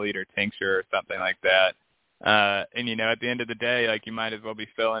 milliliter tincture or something like that. And at the end of the day, like you might as well be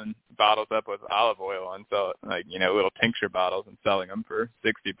filling bottles up with olive oil and sell little tincture bottles and selling them for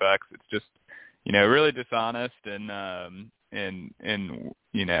 $60. It's just really dishonest and I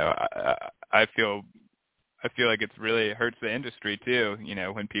feel like it's really hurts the industry too.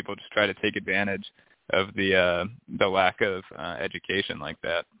 When people just try to take advantage of the lack of education like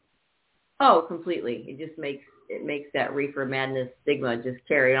that. Oh, completely. It makes that reefer madness stigma just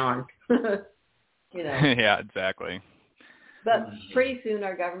carry on. Yeah, exactly. But pretty soon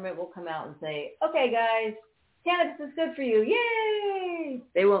our government will come out and say, okay, guys, cannabis is good for you. Yay!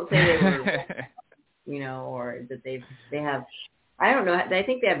 They won't say they were, or that they have, I don't know, I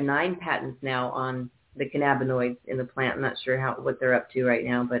think they have 9 patents now on the cannabinoids in the plant. I'm not sure what they're up to right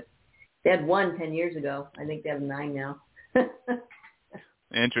now, but they had 1 10 years ago. I think they have 9 now.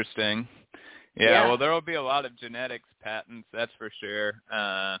 Interesting. Yeah, well, there will be a lot of genetics patents, that's for sure.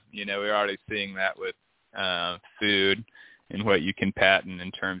 We're already seeing that with food and what you can patent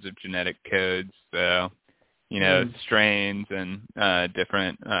in terms of genetic codes. So, strains and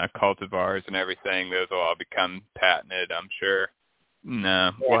different cultivars and everything, those will all become patented, I'm sure.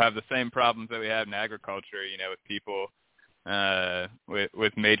 We'll have the same problems that we have in agriculture, with people,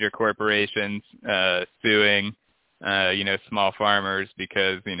 with major corporations suing small farmers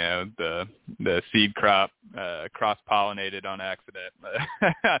because, the seed crop cross-pollinated on accident.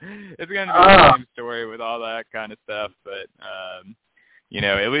 It's going to be the same story with all that kind of stuff. But,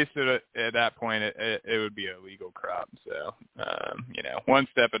 at least at that point, it would be a legal crop. So, one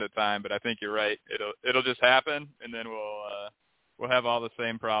step at a time. But I think you're right. It'll just happen, and then we'll have all the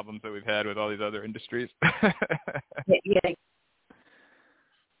same problems that we've had with all these other industries. Yeah.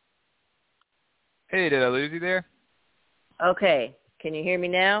 Hey, did I lose you there? Okay. Can you hear me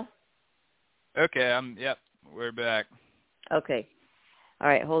now? Okay. Yep. We're back. Okay. All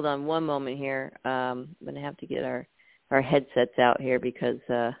right. Hold on one moment here. I'm going to have to get our headsets out here because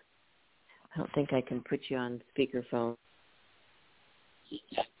I don't think I can put you on speakerphone.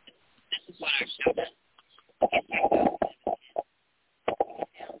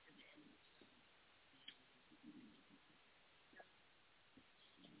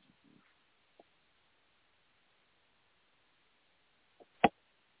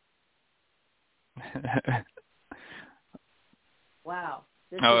 Wow.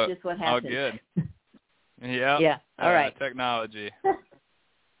 This is just what happened. Oh, good. Yeah. Yeah. All right. Technology.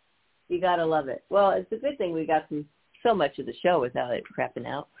 You got to love it. Well, it's a good thing we got so much of the show without it crapping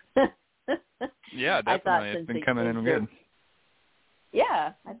out. Yeah, definitely. It's been coming in good.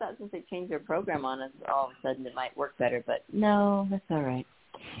 Yeah. I thought since they changed their program on us, all of a sudden it might work better. But no, that's all right.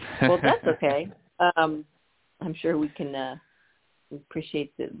 Well, that's okay. I'm sure we can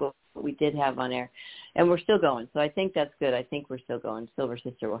appreciate what we did have on air. And we're still going. So I think that's good. I think we're still going. Silver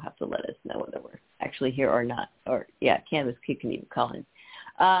Sister will have to let us know whether we're actually here or not. Or, yeah, Cannabis Q can even call in.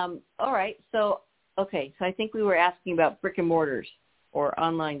 All right. So, okay. So I think we were asking about brick and mortars or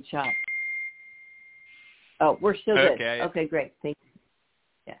online shops. Oh, we're still good. Okay, great. Thank you.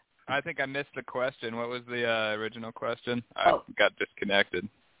 Yeah. I think I missed the question. What was the original question? I got disconnected.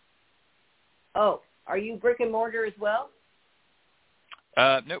 Oh, are you brick and mortar as well?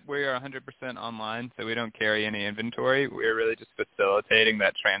 Nope, we are 100% online, so we don't carry any inventory. We're really just facilitating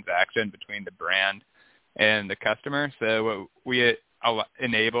that transaction between the brand and the customer. So what we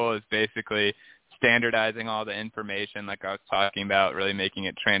enable is basically standardizing all the information, like I was talking about, really making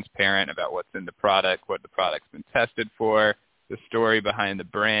it transparent about what's in the product, what the product's been tested for, the story behind the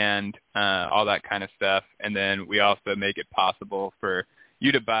brand, all that kind of stuff. And then we also make it possible for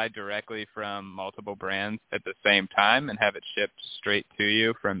you to buy directly from multiple brands at the same time and have it shipped straight to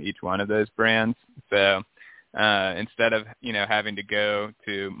you from each one of those brands. So instead of, having to go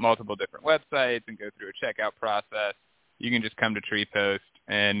to multiple different websites and go through a checkout process, you can just come to TreePost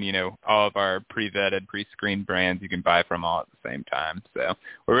and, all of our pre-vetted, pre-screened brands you can buy from all at the same time. So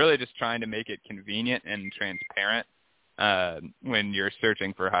we're really just trying to make it convenient and transparent when you're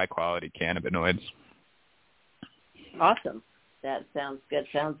searching for high-quality cannabinoids. Awesome. That sounds good.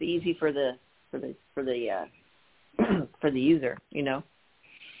 Sounds easy for the user,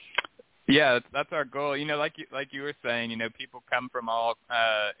 Yeah, that's our goal. Like you were saying, people come from all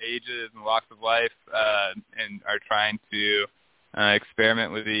ages and walks of life and are trying to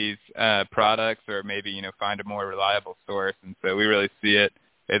experiment with these products or maybe, find a more reliable source. And so we really see it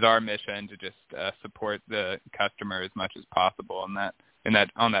as our mission to just support the customer as much as possible on that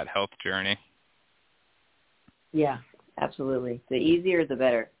health journey. Yeah. Absolutely. The easier, the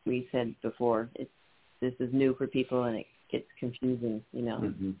better. We said before, this is new for people and it gets confusing,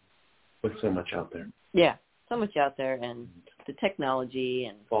 Mm-hmm. With so much out there. Yeah, so much out there and the technology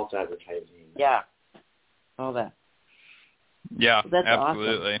and false advertising. Yeah, all that. Yeah, that's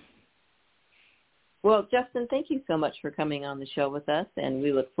absolutely. Awesome. Well, Justin, thank you so much for coming on the show with us, and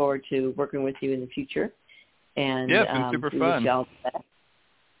we look forward to working with you in the future. And yeah, it's been super fun.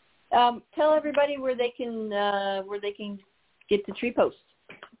 Tell everybody where they can get to TreePost.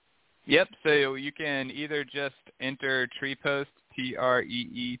 Yep. So you can either just enter TreePost,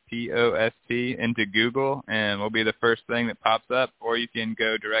 TREEPOST, into Google, and we'll be the first thing that pops up. Or you can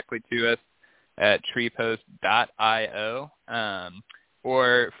go directly to us at treepost.io,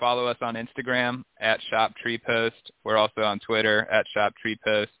 or follow us on Instagram at ShopTreePost. We're also on Twitter at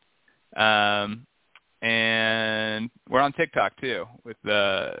ShopTreePost. And we're on TikTok too with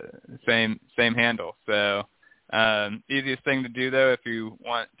the same handle. So easiest thing to do though, if you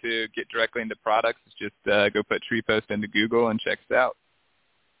want to get directly into products, is just go put TreePost into Google and check us out.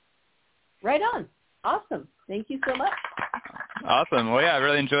 Right on. Awesome. Thank you so much. Awesome. Well, yeah, I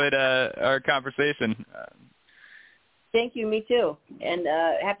really enjoyed our conversation. Thank you. Me too. And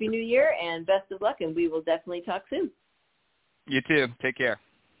Happy New Year and best of luck. And we will definitely talk soon. You too. Take care.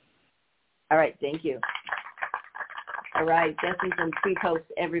 All right, thank you. All right, Justin from TreePost,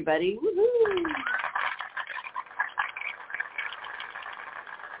 everybody. Woohoo!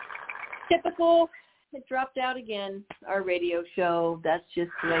 Typical, it dropped out again, our radio show. That's just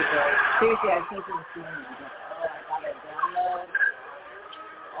the way it goes. Seriously, I think it's I gotta download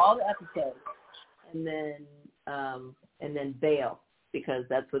all the episodes and then bail. because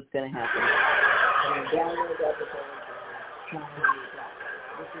that's what's going to happen. And download episodes.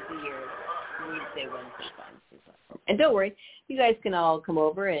 This is the year Weedsday Wednesday finds. And don't worry, you guys can all come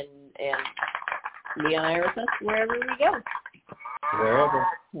over and be on air with us wherever we go.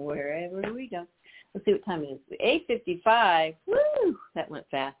 Wherever we go. Let's see what time it is. 8:55. Woo! That went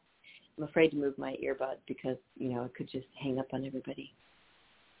fast. I'm afraid to move my earbud because, it could just hang up on everybody.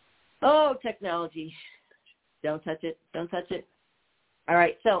 Oh, technology. Don't touch it. Don't touch it. All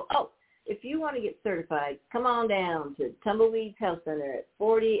right. So, if you want to get certified, come on down to Tumbleweeds Health Center at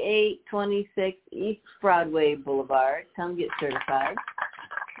 4826 East Broadway Boulevard. Come get certified.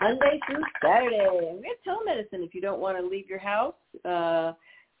 Monday through Saturday. We have telemedicine if you don't want to leave your house.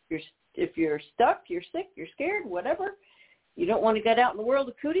 If you're stuck, you're sick, you're scared, whatever. You don't want to get out in the world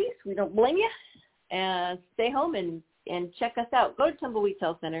of cooties. We don't blame you. Stay home and check us out. Go to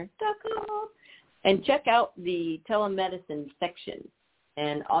tumbleweedshealthcenter.com and check out the telemedicine section.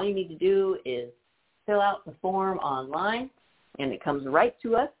 And all you need to do is fill out the form online, and it comes right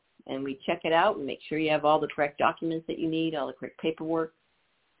to us, and we check it out and make sure you have all the correct documents that you need, all the correct paperwork.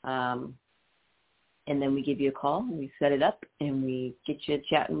 And then we give you a call, and we set it up, and we get you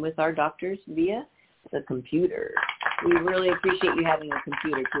chatting with our doctors via the computer. We really appreciate you having a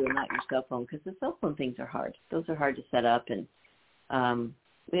computer, too, and not your cell phone, because the cell phone things are hard. Those are hard to set up, and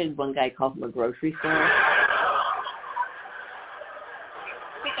we had one guy call from a grocery store.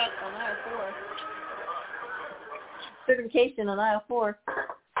 Pick up on aisle 4. Certification on aisle 4.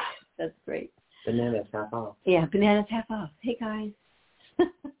 That's great. Bananas half off. Yeah, bananas half off. Hey, guys.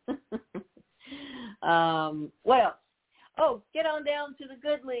 What else? Get on down to the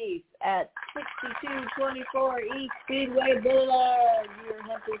Good Leaf at 6224 East Speedway Boulevard, your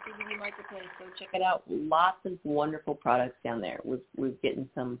Hunter CBD marketplace. Go check it out. Lots of wonderful products down there. We're getting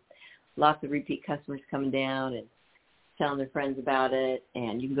lots of repeat customers coming down and telling their friends about it.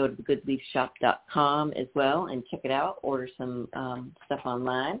 And you can go to thegoodleafshop.com as well and check it out. Order some stuff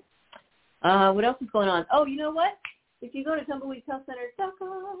online. What else is going on? Oh, you know what? If you go to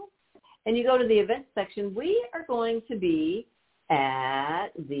tumbleweedshealthcenter.com and you go to the events section, we are going to be at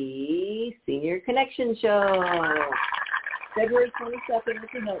the Senior Connection Show, February 22nd at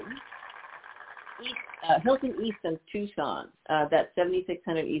the Hilton East in Tucson. That's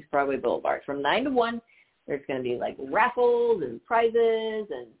 7600 East Broadway Boulevard. From 9 to 1, there's going to be like raffles and prizes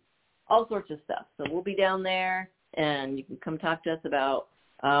and all sorts of stuff. So we'll be down there, and you can come talk to us about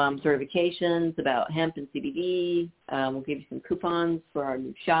certifications, about hemp and CBD. We'll give you some coupons for our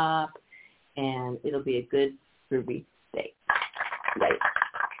new shop, and it'll be a good groovy day. Right.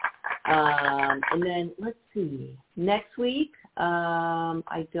 And then let's see. Next week,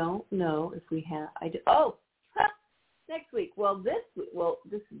 I don't know if we have. Next week. This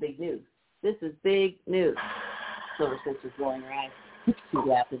is big news. This is big news. Silver Sisters rolling her eyes. Too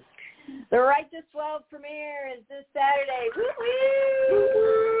rapid. The Righteous 12 premiere is this Saturday.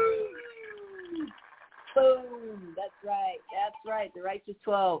 Woo-hoo! Boom. That's right. The Righteous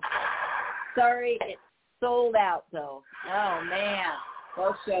 12. Sorry, it's sold out, though. Oh, man.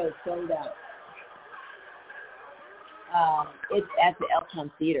 Both shows sold out. It's at the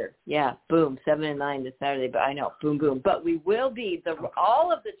Elkhorn Theater. Yeah, boom, 7 and 9 this Saturday. But I know, boom, boom. But we will be,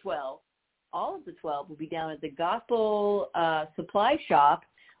 all of the 12 will be down at the Gospel Supply Shop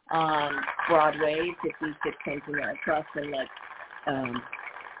on Broadway, 5600 across from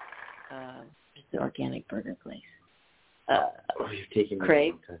the organic burger place. You're taking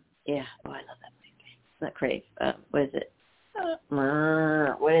Crave. Yeah. Oh, I love that place. It's not Crave. What is it?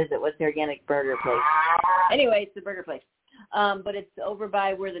 What is it? What's the organic burger place? Anyway, it's the burger place. But it's over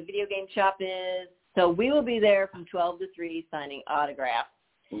by where the video game shop is. So we will be there from 12 to 3 signing autographs.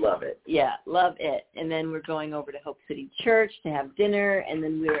 Love it. Yeah, love it. And then we're going over to Hope City Church to have dinner, and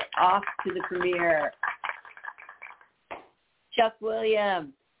then we're off to the premiere. Chuck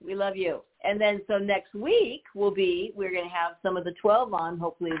Williams, we love you. And then so next week we're going to have some of the 12 on,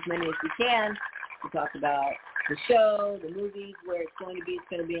 hopefully as many as we can, to talk about the show, the movies, where it's going to be. It's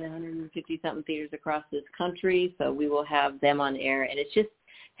going to be in 150-something theaters across this country, so we will have them on air. And it's just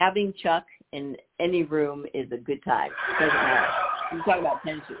having Chuck in any room is a good time. It doesn't matter. We talk about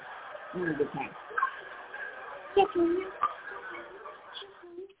tension. It's a good time.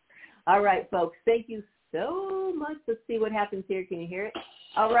 All right, folks. Thank you so much. Let's see what happens here. Can you hear it?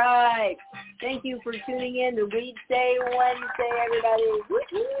 All right. Thank you for tuning in to Weedsday Wednesday, everybody.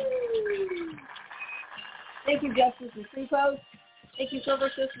 Woo-hoo! Thank you, Justice and TREEPOST. Thank you, Silver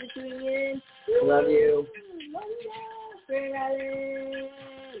Sisters, for tuning in. Love you. Love you. Ryan.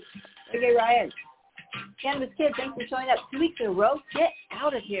 Okay, Ryan. Cannabis Kid, thanks for showing up 2 weeks in a row. Get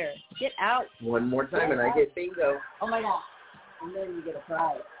out of here. Get out. One more time and I get bingo. Oh, my God. And then you get a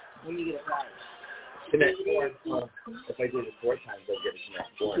prize. Connect 4. If I do it 4 times, I'll get a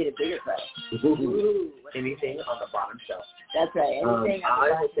Connect 4. You get a bigger prize. Ooh. Anything on the bottom shelf. That's right. Anything on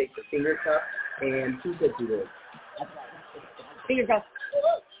the I will take the finger cup and 2 Tootsie Rolls. That's right. Finger cup.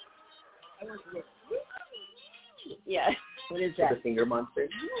 Yeah. What is that? The finger monster.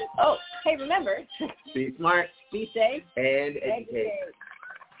 Oh, hey, remember. Be smart. Be safe. And educate.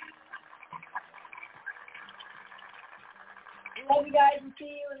 Love you guys and see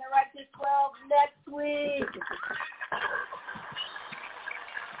you in the Rectus 12 next week.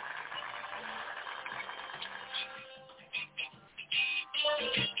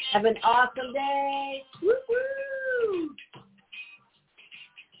 Have an awesome day. Woo-hoo.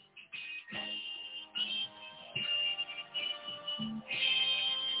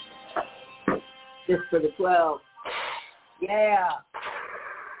 Just for the 12. Yeah.